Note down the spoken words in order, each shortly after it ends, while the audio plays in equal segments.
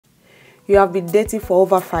You have been dating for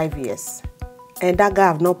over 5 years and that guy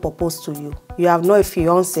have not proposed to you. You have not a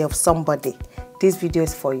fiance of somebody. This video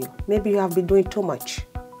is for you. Maybe you have been doing too much.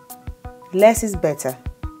 Less is better.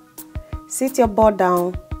 Sit your butt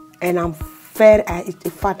down, and in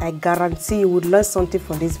fact, I guarantee you will learn something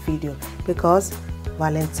from this video, because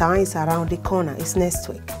Valentine is around the corner. It's next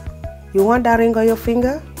week. You want that ring on your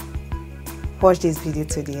finger? Watch this video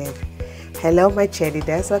to the end. Hello, my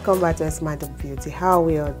cheerleaders. Welcome back to Fenty Beauty. How are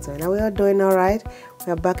we all doing? Are we all doing all right?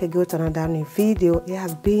 We are back again with another new video. It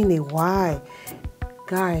has been a while,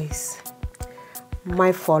 guys.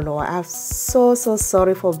 My follower, I'm so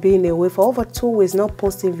sorry for being away for over 2 weeks, not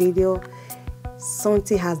posting video.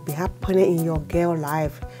 Something has been happening in your girl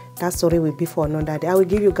life. That story will be for another day. I will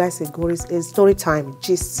give you guys a story time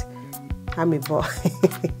gist. I'm a boy.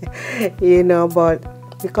 You know, but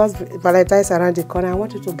because Valentine is around the corner, I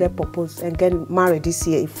want you to get proposed and get married this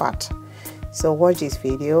year, in fact. So watch this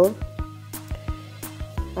video.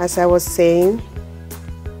 As I was saying,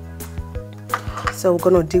 so we're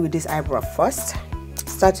gonna deal with this eyebrow first.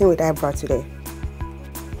 Starting with eyebrow today.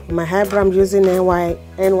 For my eyebrow, I'm using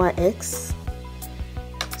NYX.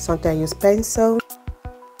 Sometimes I use pencil.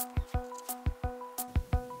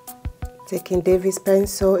 Taking David's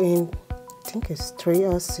pencil in, I think it's 3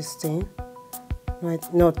 or 16.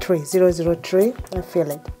 No, 003. I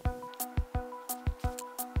feel it.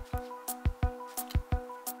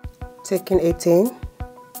 Taking 18.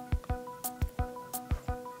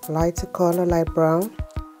 Lighter color, light brown.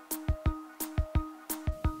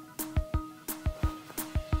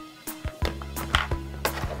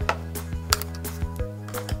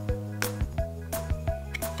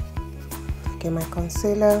 Taking my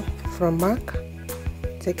concealer from M.A.C.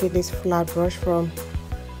 Taking this flat brush from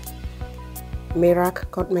M.A.C.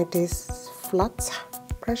 Got me this flat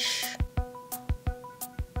brush.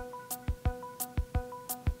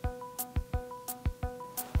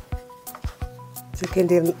 Taking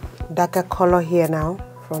the darker color here now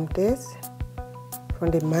from the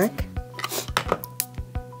M.A.C.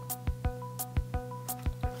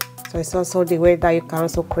 So it's also the way that you can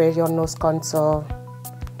also create your nose contour.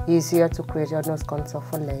 Easier to create your nose contour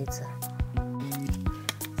for later.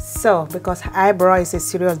 So because eyebrow is a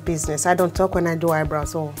serious business, I don't talk when I do eyebrows,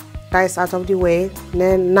 so that is out of the way.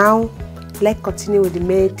 Then now let's continue with the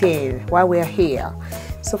main thing while we are here.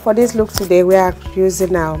 So for this look today, we are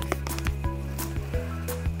using now,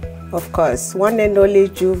 of course, one and only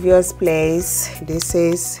Juvia's Place. This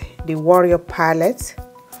is the Warrior palette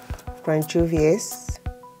from Juvia's.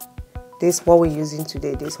 This is what we're using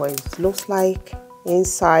today. This is what it looks like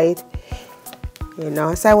inside. You know,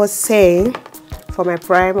 as I was saying, for my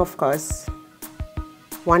prime, of course,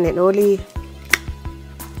 one and only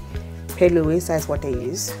Louise, that's what I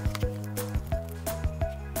use.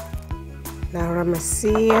 Now Rumour,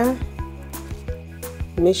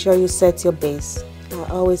 make sure you set your base. I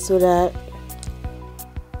always do that.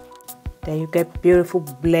 Then you get beautiful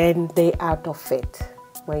blend out of it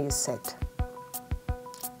when you set.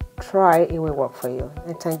 Try, it will work for you,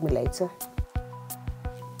 and thank me later.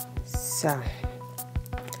 So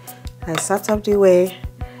I set up the way.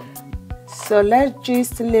 So let's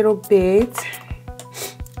just a little bit.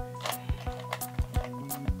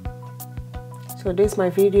 So this is my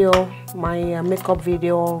video, my makeup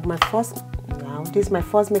video, this is my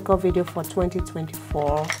first makeup video for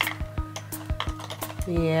 2024.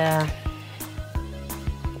 Yeah.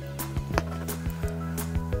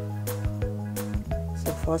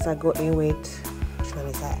 So first I go in with, which one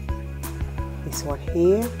is that? This one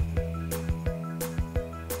here.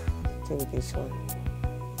 Take this one.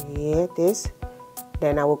 Yeah, this.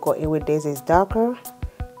 Then I will go in with this is darker,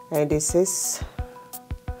 and this is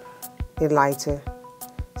the lighter.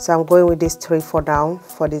 So I'm going with this 3 for down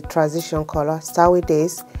for the transition color. Start with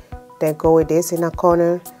this, then go with this in a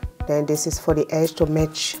corner, then this is for the edge to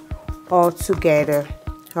match all together.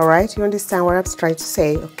 All right, you understand what I'm trying to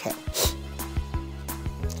say? Okay.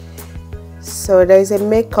 So there is a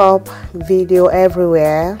makeup video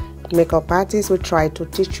everywhere. Makeup artists will try to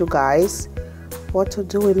teach you guys what to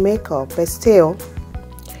do with makeup, but still,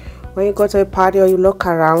 when you go to a party or you look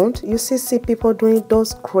around, you see people doing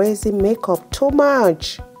those crazy makeup too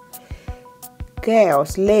much.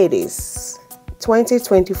 Girls, ladies,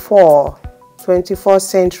 2024, 21st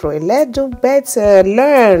century, let's do better.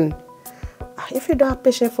 Learn. If you don't have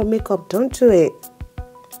patience for makeup, don't do it.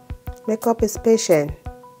 Makeup is patient.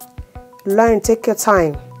 Learn, take your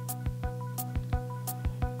time.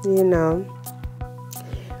 You know,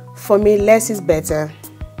 for me, less is better.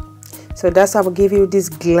 So that's why I will give you this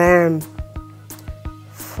glam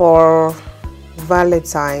for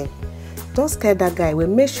Valentine. Don't scare that guy. We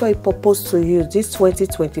make sure he propose to you this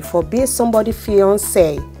 2024. Be somebody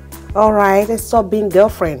fiance. Alright, let's stop being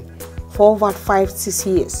girlfriend for over 5-6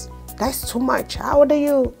 years. That's too much. How old are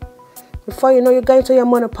you? Before you know, you're going to your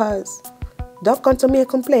menopause. Don't come to me and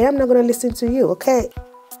complain. I'm not going to listen to you, okay?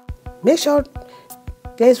 Make sure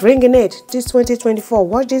there's ring in it this 2024.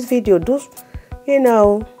 Watch this video. Do,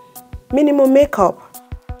 minimum makeup.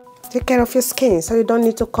 Take care of your skin so you don't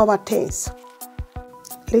need to cover things.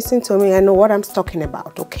 Listen to me. I know what I'm talking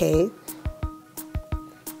about, okay?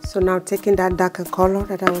 So now taking that darker color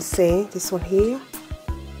that I was saying, this one here.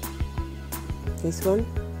 This one.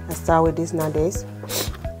 I start with this nowadays.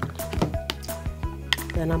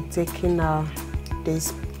 Then I'm taking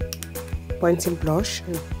this pointing blush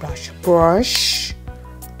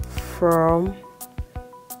from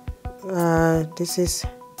this is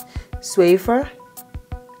Swiffer.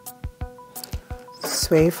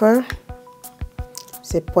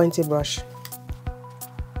 It's a pointy brush.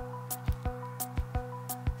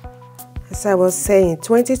 As I was saying,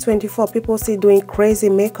 2024 people still doing crazy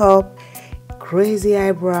makeup, crazy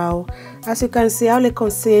eyebrow. As you can see, I only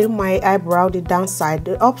conceal my eyebrow, the downside.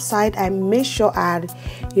 The upside, I make sure I,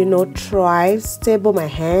 try stable my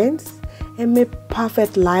hands and make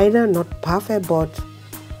perfect liner. Not perfect, but,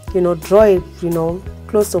 draw it,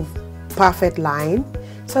 close to perfect line.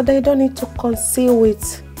 So that you don't need to conceal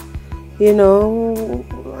with,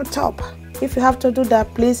 on top. If you have to do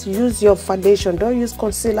that, please use your foundation. Don't use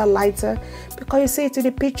concealer lighter because you see it in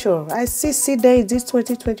the picture. I see there this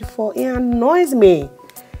 2024. It annoys me.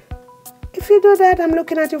 If you do that, I'm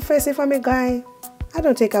looking at your face. If I'm a guy, I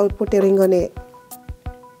don't think I would put a ring on it.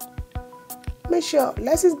 Make sure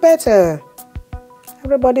less is better.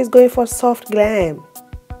 Everybody's going for soft glam.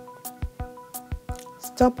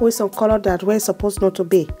 Stop with some color that we're supposed not to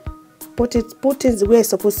be. Put it where it's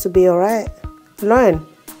supposed to be, alright? Learn.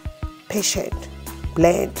 Patient.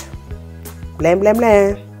 Blend.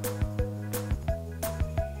 Blend.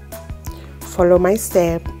 Follow my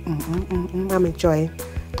step. I'm enjoying.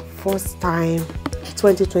 First time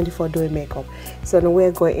 2024 doing makeup. So now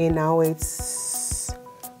we're going in now. It's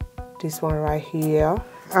this one right here.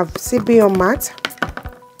 I've CB on matte.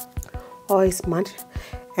 Oh, it's matte.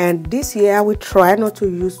 And this year I will try not to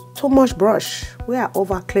use too much brush. We are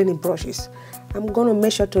over cleaning brushes. I'm gonna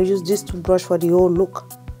make sure to use this toothbrush for the whole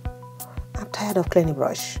look. I'm tired of cleaning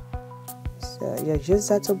brush. So you use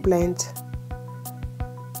that to blend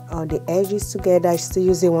all the edges together. I'm still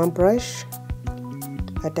using one brush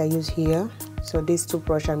that I use here. So this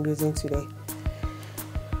toothbrush I'm using today.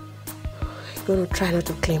 I'm gonna try not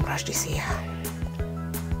to clean brush this year.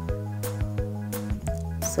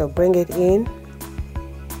 So bring it in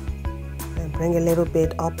and bring a little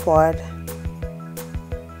bit upward.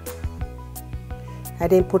 I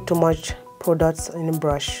didn't put too much products in the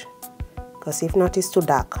brush because if not, it's too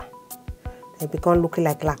dark. It becomes looking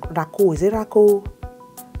like raku. Is it raku?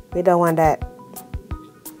 We don't want that.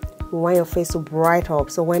 We want your face to bright up,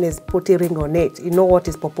 so when it's putting ring on it, you know what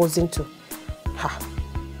it's proposing to. Ha!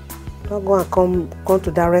 Don't go and come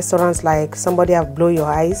to that restaurant like somebody have blown your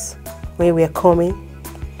eyes when we were coming.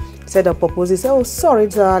 Instead of proposing, say, "Oh, sorry,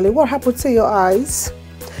 darling, what happened to your eyes?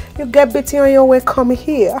 You get beaten on your way coming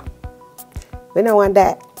here." We don't want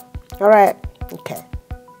that. All right, okay.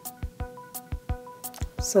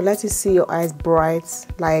 So let you see your eyes bright,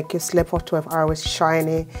 like you slept for 12 hours,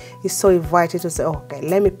 shiny. It's so inviting to say, okay,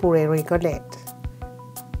 let me put a ring on it.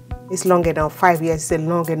 It's long enough. 5 years is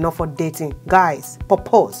long enough for dating. Guys,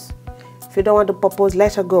 propose. If you don't want to propose,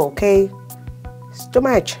 let her go, okay? It's too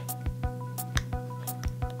much.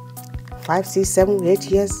 5, 6, 7, 8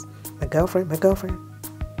 years. My girlfriend.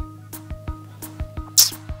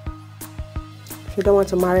 If you don't want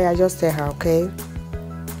to marry her, just tell her, okay?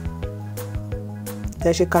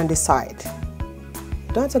 Then she can decide.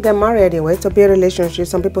 Don't have to get married anyway to be a relationship.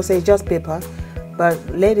 Some people say it's just paper. But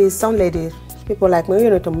ladies, some ladies, people like me, you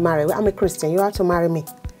need to marry. I'm a Christian, you have to marry me.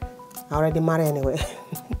 I already married anyway.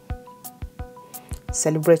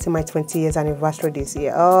 Celebrating my 20 years anniversary this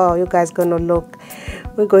year. Oh, you guys gonna look.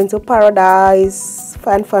 We're going to paradise.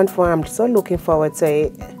 Fun. I'm so looking forward to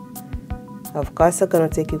it. Of course, I'm gonna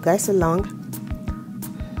take you guys along.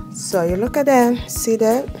 So you look at them, see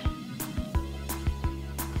that?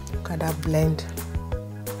 Look at that blend.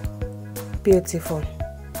 Beautiful.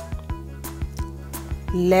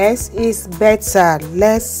 Less is better.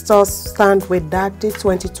 Let's just stand with that. This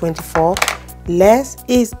 2024. Less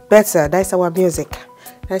is better. That's our music.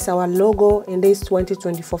 That's our logo in this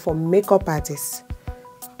 2024 for makeup artists.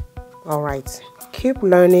 Alright. Keep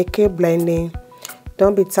learning, keep blending.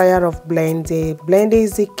 Don't be tired of blending. Blending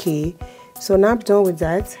is the key. So now I'm done with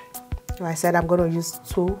that. I said I'm going to use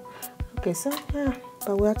two Okay, so yeah,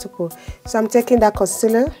 but we have to put. So I'm taking that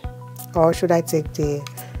concealer, or should I take the?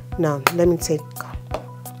 No, let me take.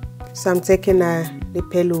 So I'm taking the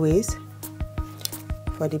pale Louise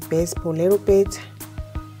for the base. Put a little bit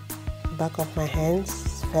back of my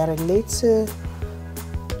hands, very little,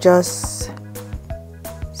 just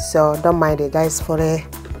so don't mind it. That is for the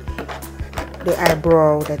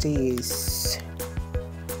eyebrow that I use.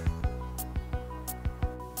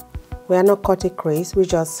 We are not cutting crease. We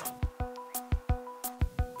just.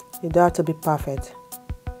 You don't have to be perfect.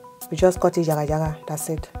 We just cut it jaga jaga. That's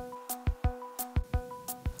it.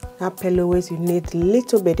 That pale Louise, you need a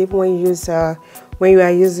little bit. Even when you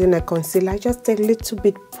are using a concealer, just take a little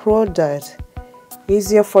bit product.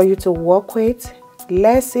 Easier for you to work with.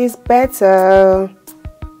 Less is better.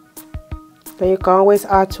 Then you can always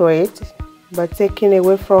add to it, but taking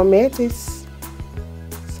away from it is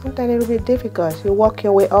sometimes a little bit difficult. You work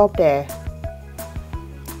your way up there.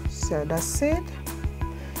 So that's it.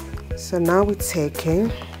 So now we're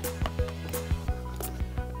taking,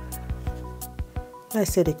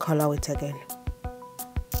 let's see the color with again.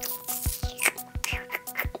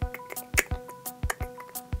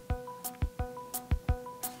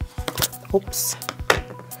 Oops.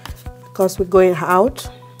 Because we're going out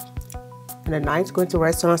in the night, going to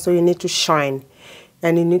restaurant, so you need to shine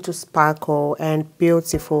and you need to sparkle and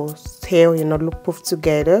beautiful still, you know, look put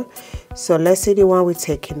together. So let's see the one we're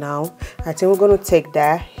taking now. I think we're going to take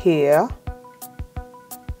that here,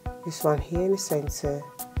 this one here in the center.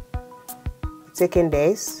 We're taking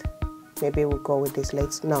this. Maybe we'll go with this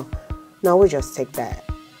later. No, we'll just take that,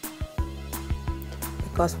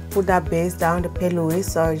 because we put that base down the pale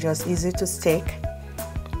Louise, so it's just easy to stick.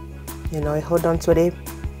 You know, hold on to it.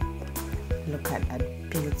 Look at that,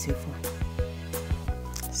 beautiful.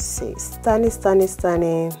 See,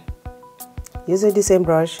 stunning. Using the same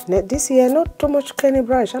brush. This year, not too much cleaning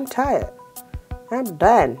brush. I'm tired. I'm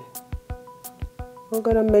done. I'm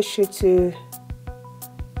gonna make sure to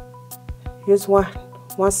use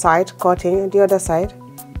one side cutting and the other side.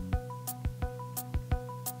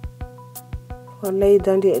 Or lay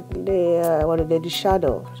down the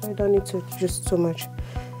shadow, so you don't need to use too much.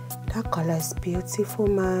 That color is beautiful,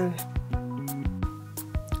 man.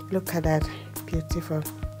 Look at that, beautiful.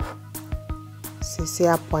 See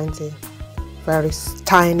how pointy, very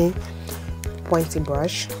tiny, pointy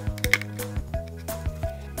brush.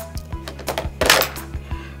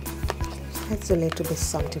 That's a little bit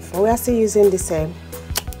something for. We are still using the same.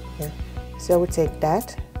 Yeah. So we take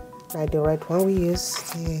that, like the red one we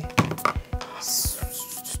used. Yeah.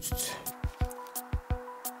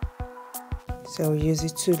 So we use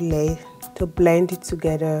it to blend it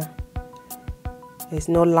together. There's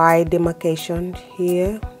no light demarcation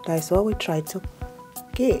here. That's what we try to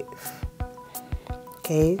give.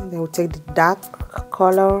 Okay, then we'll take the dark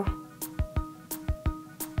color.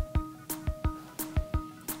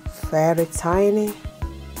 Very tiny.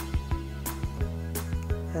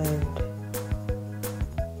 And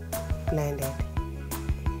blend it.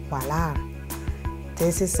 Voila.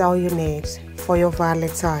 This is all you need for your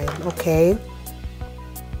Valentine, okay?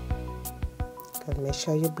 Make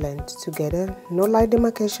sure you blend together. No light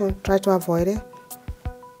demarcation. Try to avoid it.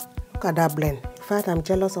 Look at that blend. In fact, I'm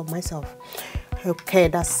jealous of myself. Okay,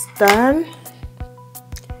 that's done.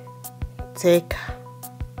 Take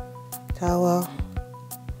towel.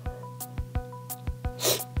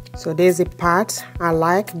 So there's a part I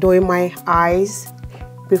like doing my eyes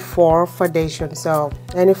before foundation. So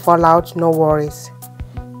any fallout, no worries.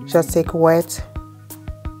 Just take wet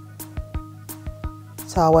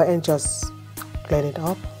towel and just blend it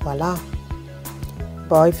up, voila.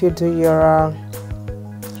 But if you do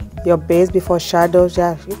your base before shadows,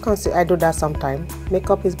 yeah, you can see I do that sometimes.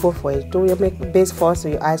 Makeup is both ways. Do your base first or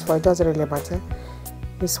your eyes first, it doesn't really matter.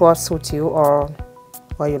 It's what suits you or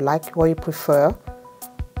you like, what you prefer.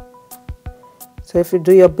 So if you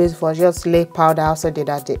do your base first, just lay powder. I also did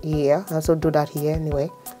that here. I also do that here anyway.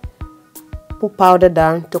 Put powder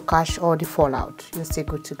down to catch all the fallout. You're still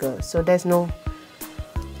good to go. So there's no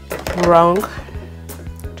wrong.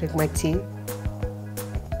 Drink my tea.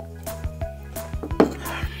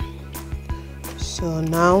 So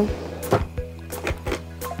now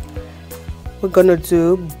we're gonna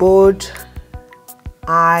do bold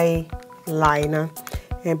eyeliner,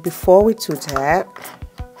 and before we do that,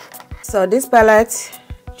 so this palette,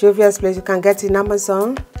 Juvia's Place, you can get it in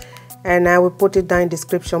Amazon, and I will put it down in the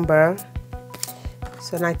description bar.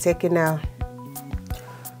 So now I'm taking out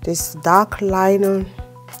this dark liner,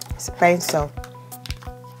 it's pencil.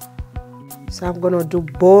 So I'm gonna do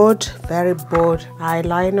bold, very bold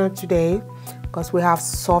eyeliner today because we have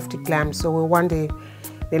soft glam, so we want the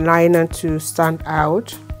liner to stand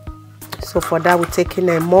out. So for that, we're taking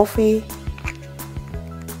a Morphe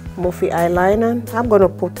eyeliner. I'm gonna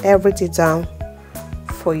put everything down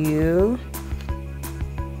for you.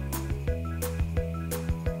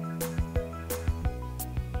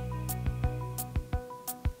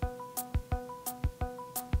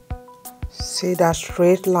 See that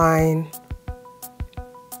straight line.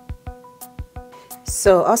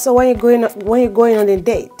 So also when you're going on a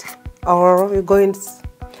date, or you're going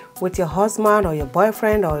with your husband or your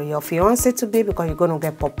boyfriend or your fiance to be, because you're going to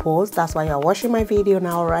get proposed, that's why you're watching my video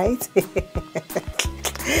now, right?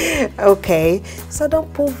 Okay, so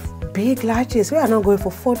don't put big lashes. We are not going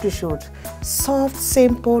for photo shoot. Soft,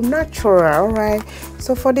 simple, natural. All right,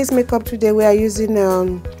 so for this makeup today, we are using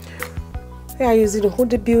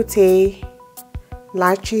Fenty Beauty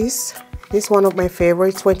lashes. This is one of my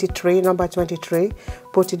favorites, 23, number 23.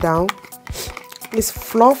 Put it down. It's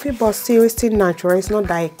fluffy, but still natural. It's not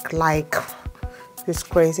like it's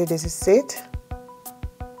crazy. This is it.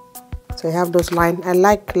 So you have those lines. I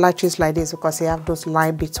like lashes like this because you have those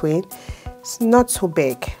lines between. It's not too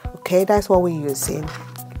big. Okay, that's what we're using.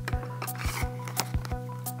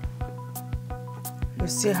 You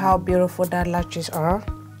see how beautiful that lashes are.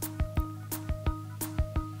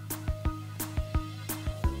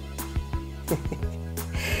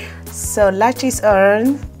 So lashes are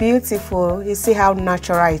beautiful. You see how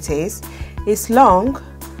natural it is. It's long,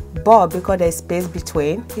 but because there's space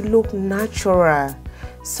between, it looks natural.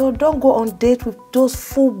 So don't go on date with those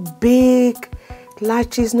full big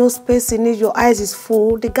lashes, no space in it. Your eyes is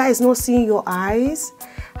full. The guy is not seeing your eyes.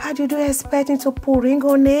 How do you expect him to put ring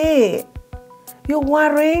on it? You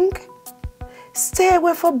want ring? Stay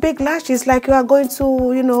away from big lashes like you are going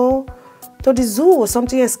to, you know, to the zoo or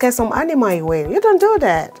something and scare some animal away. You don't do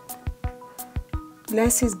that.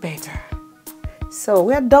 Less is better. So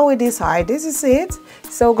we're done with this eye. This is it.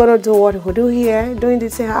 So we're gonna do what we do here. Doing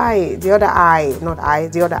this eye, the other eye, not eye,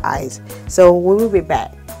 the other eyes. So we will be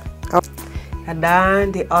back. And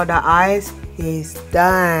then the other eyes is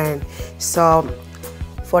done. So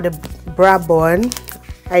for the brow bone,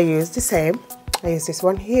 I use the same. I use this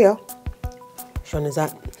one here. Which one is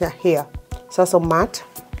that? Yeah, here. It's also matte.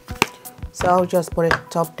 So I'll just put it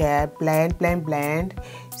top there, blend, blend, blend.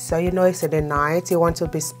 So you know it's in the night, you want to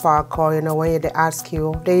be sparkle, you know, when they ask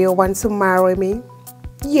you, do you want to marry me?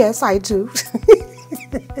 Yes, I do.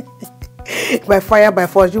 By fire, by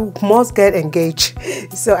force, you must get engaged.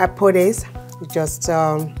 So I put this, just,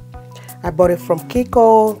 I bought it from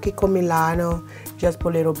Kiko Milano. Just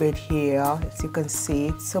put a little bit here, as you can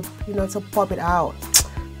see. So, you know, to pop it out.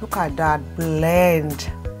 Look at that blend.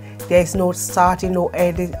 There's no starting, no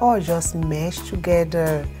edit, all just mesh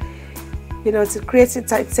together. You know, to create it,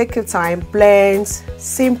 take your time, blend,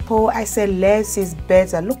 simple. I said less is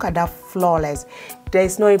better. Look at that, flawless.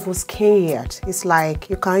 There's no even skin yet. It's like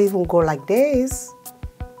you can't even go like this.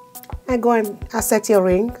 I go and accept your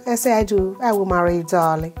ring. I say I do. I will marry you,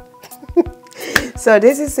 darling. So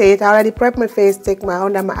this is it. I already prepped my face, take my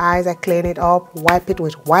under my eyes, I clean it up, wipe it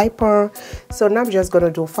with wiper. So now I'm just gonna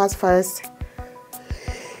do fast.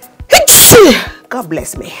 God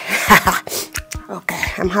bless me. Okay,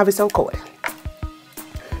 I'm having some cold.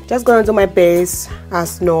 Just gonna do my base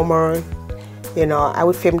as normal. You know, I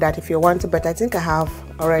will film that if you want to, but I think I have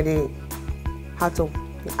already how to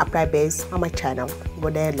apply base on my channel. Go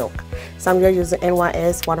there and look. So I'm just using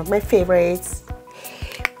NYS, one of my favorites.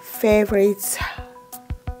 Favorite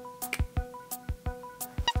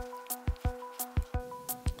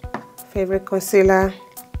concealer.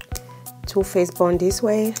 Too Faced Born This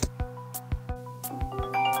Way.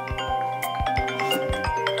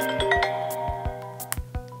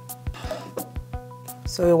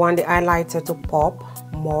 So you want the highlighter to pop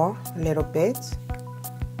more, a little bit.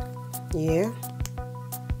 Yeah.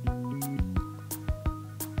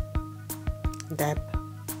 Dab.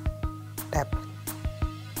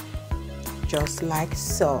 Just like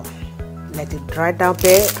so. Let it dry down a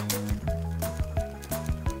bit.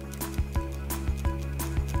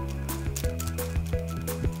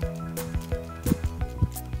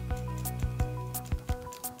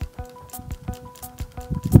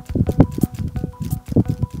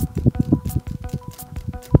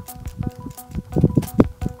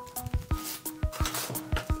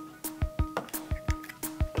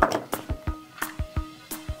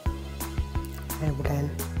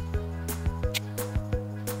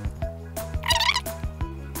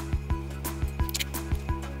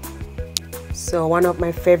 So one of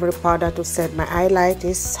my favorite powder to set my highlight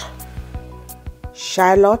is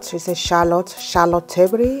Charlotte. It's a Charlotte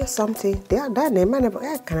Tilbury or something. Yeah, that name I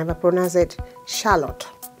can never pronounce it. Charlotte.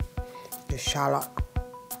 The Charlotte.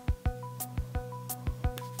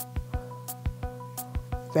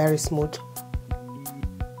 very smooth.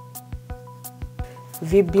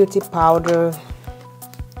 Beauty powder.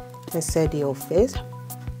 I said your face.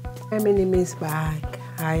 Hi, Minnie is back.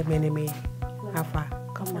 Hi, Minnie. Alpha,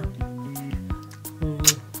 come now.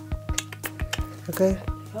 Okay.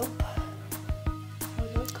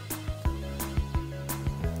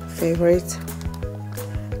 Favorite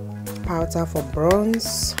powder for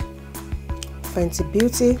bronze. Fenty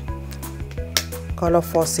Beauty. Color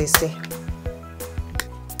 460.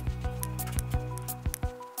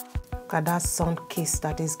 Look at that sun kiss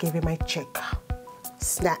that is giving my cheek.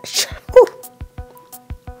 Snatch.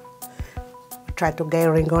 Try to get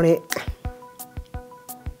a ring on it.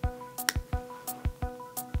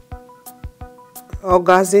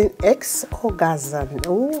 Orgasm X orgasm.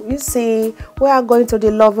 Oh, you see, we are going to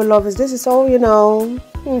the lovers. This is all, you know.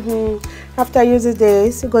 After using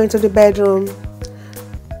this, you're going to the bedroom.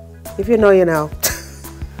 If you know, you know.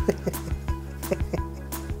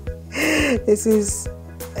 This is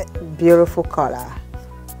a beautiful color.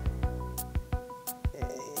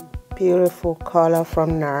 Beautiful color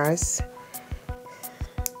from NARS.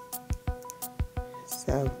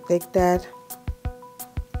 So take that.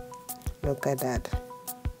 Look at that.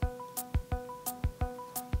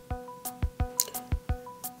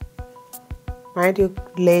 Mind you,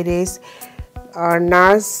 ladies, our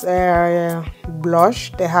NARS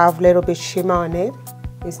blush, they have a little bit shimmer on it.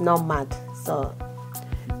 It's not matte, so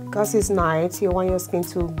because it's night, you want your skin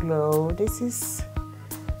to glow. This is,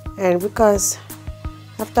 and because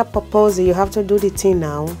after proposing, you have to do the thing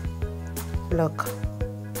now. Look,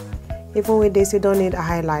 even with this, you don't need a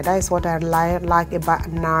highlight. That is what I like about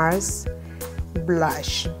NARS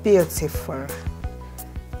blush. Beautiful.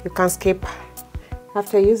 You can skip.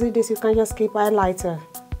 After using this, you can just skip highlighter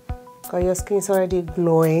because your skin is already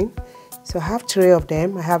glowing. So I have 3 of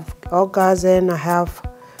them. I have Orgasm. I have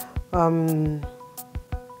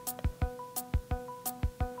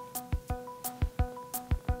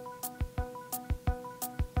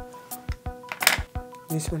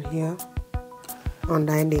this one here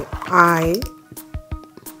under the eye.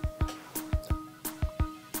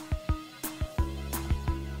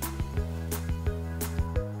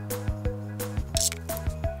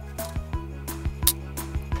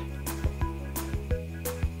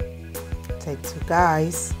 Take 2,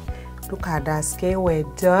 guys. Look at that skin. We're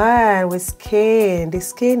done with skin. The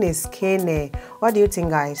skin is skinny. What do you think,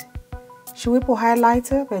 guys? Should we put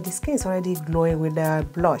highlighter? But the skin is already glowing with the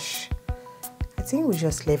blush. I think we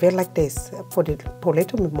just leave it like this. Put a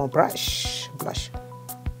little bit more blush. I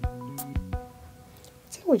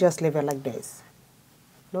think we just leave it like this.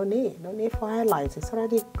 No need for highlights. It's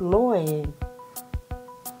already glowing.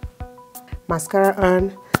 Mascara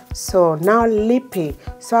on. So now lippy.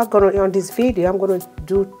 So I'm gonna, on this video, I'm gonna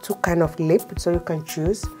do 2 kind of lip, so you can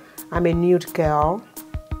choose. I'm a nude girl,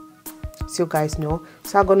 so you guys know.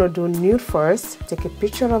 So I'm gonna do nude first. Take a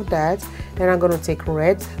picture of that. Then I'm gonna take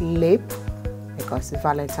red lip. Because it's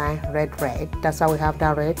Valentine, red. That's how we have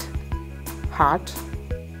that red heart.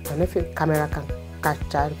 I don't know if the camera can catch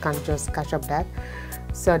that, can just catch up that.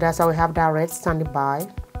 So that's how we have that red standing by,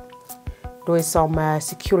 doing some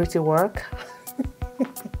security work.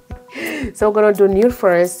 So we're gonna do nude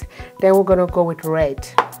first, then we're gonna go with red.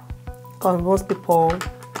 Because most people,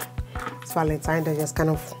 it's Valentine, they just kind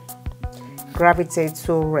of gravitate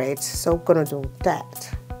to red. So we're gonna do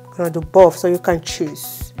that. We're gonna do both, so you can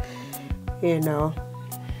choose. You know,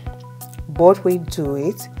 both we do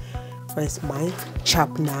it. Where's my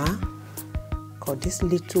sharpener? Got this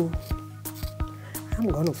little. I'm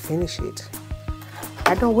gonna finish it.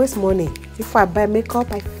 I don't waste money. If I buy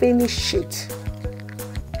makeup, I finish it.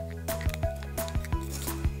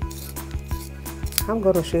 I'm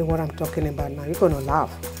gonna show you what I'm talking about now. You're gonna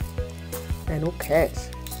laugh. And who cares?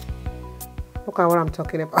 Look at what I'm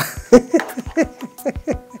talking about.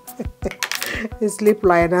 It's lip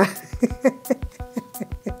liner.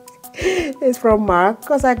 It's from M.A.C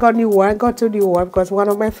because I got new one. Got 2 new one because one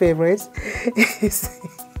of my favorites is.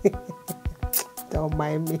 Don't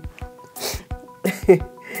mind me.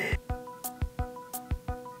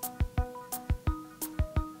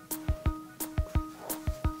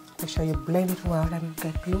 Make sure you blend it well and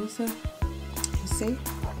get closer. You see? You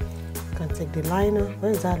can take the liner.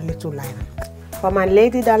 Where is that little liner? For my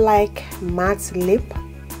lady that like matte lip,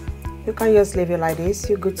 you can just leave it like this.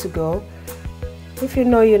 You're good to go. If you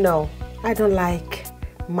know, you know. I don't like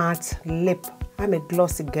matte lip. I'm a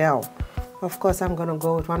glossy girl. Of course, I'm gonna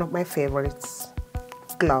go with one of my favorites,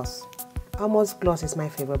 gloss. Almost gloss is my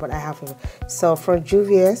favorite, but I have it. So from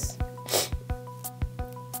Juvia's,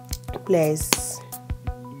 please.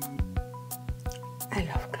 I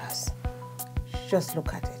love gloss. Just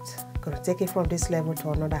look at it. I'm gonna take it from this level to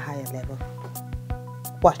another higher level.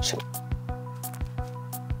 Watch.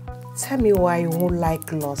 Tell me why you won't like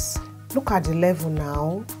gloss. Look at the level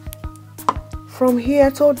now. From here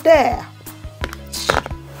to there.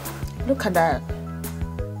 Look at that.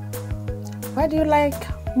 Why do you like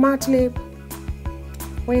matte lip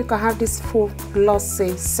when you can have this full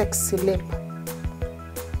glossy sexy lip?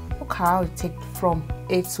 Look how it takes from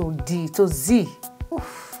A to D to Z.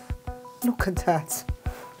 Oof. Look at that.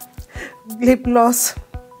 Lip gloss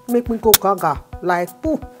make me go gaga like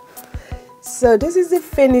poo. So this is the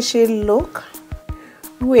finishing look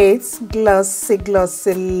with glossy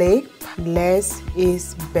lip. Less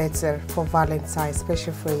is better for Valentine,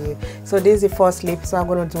 especially for you. So this is the first lip, so I'm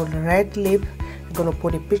going to do the red lip. I'm going to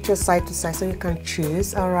put the picture side to side so you can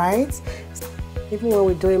choose. All right, even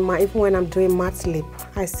when I'm doing matte lip,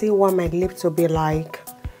 I still want my lip to be like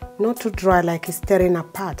not too dry, like it's tearing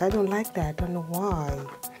apart. I don't like that. I don't know why.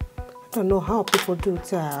 I don't know how people do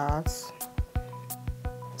that.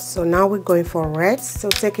 So now we're going for red. So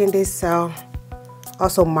taking this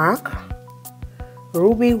also MAC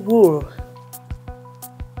Ruby Wool.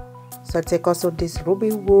 So take also this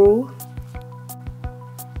Ruby Wool.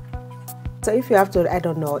 So if you have to, I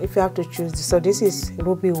don't know, if you have to choose this. So this is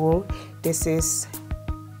Ruby Wool. This is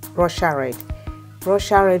Russia Red.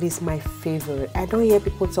 Russia Red is my favorite. I don't hear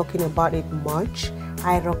people talking about it much.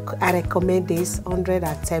 I recommend this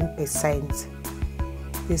 110%.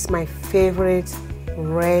 It's my favorite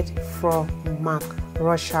red from MAC,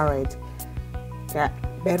 Russia Red. Yeah.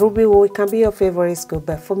 The Ruby Wool, it can be your favorite, it's good,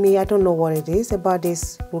 but for me, I don't know what it is about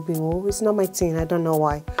this Ruby Wool. It's not my thing, I don't know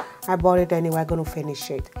why. I bought it anyway, I'm going to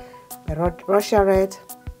finish it. The Russia Red,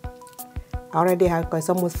 I already have, because it's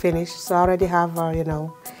almost finished, so I already have, you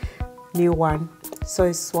know, new one. So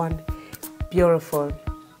it's one beautiful.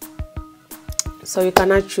 So you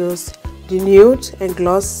cannot choose the nude and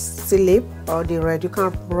glossy lip or the red. You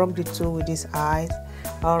can rub the two with these eyes,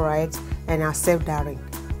 all right, and accept that ring.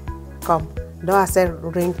 Come. Don't accept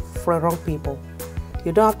ring for wrong people.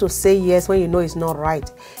 You don't have to say yes when you know it's not right.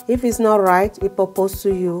 If it's not right, it proposed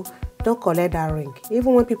to you, don't collect that ring.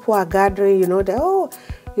 Even when people are gathering, you know that, oh,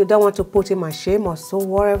 you don't want to put him to shame or so,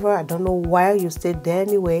 whatever. I don't know why you stayed there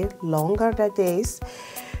anyway, longer than days.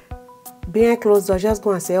 Behind closed doors, just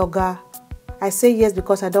go and say, oh God, I say yes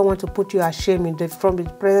because I don't want to put you ashamed in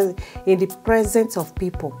the presence of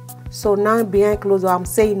people. So now behind closed door, I'm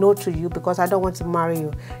saying no to you because I don't want to marry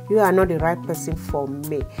you. You are not the right person for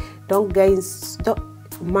me.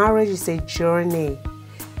 Marriage is a journey.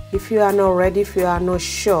 If you are not ready, if you are not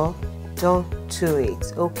sure, don't do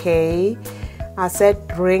it, okay? I said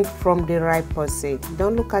drink from the right person.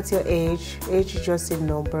 Don't look at your age. Age is just a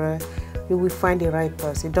number. You will find the right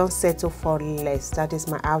person. Don't settle for less. That is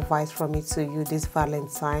my advice from me to you this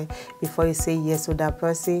Valentine. Before you say yes to that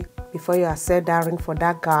person, before you accept that ring for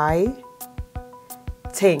that guy,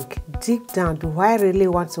 think, deep down, do I really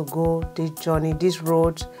want to go this journey, this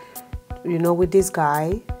road, you know, with this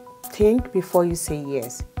guy? Think before you say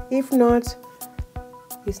yes. If not,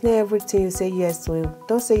 it's not everything you say yes to.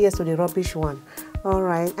 Don't say yes to the rubbish one. All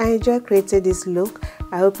right, I enjoyed creating this look.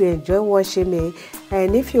 I hope you enjoy watching me,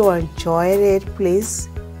 and if you enjoyed it, please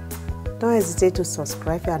don't hesitate to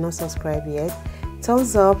subscribe if you are not subscribed yet.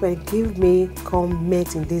 Thumbs up and give me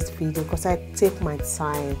comment in this video because I take my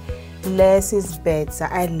time. Less is better.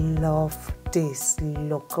 I love this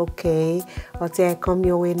look, okay? Until I come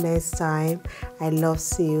your way next time, I love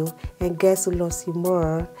you, and guess who loves you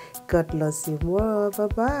more? God loves you more.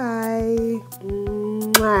 Bye-bye.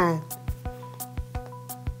 Mwah.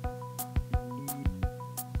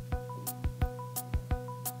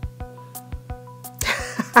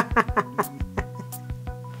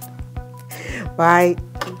 Bye.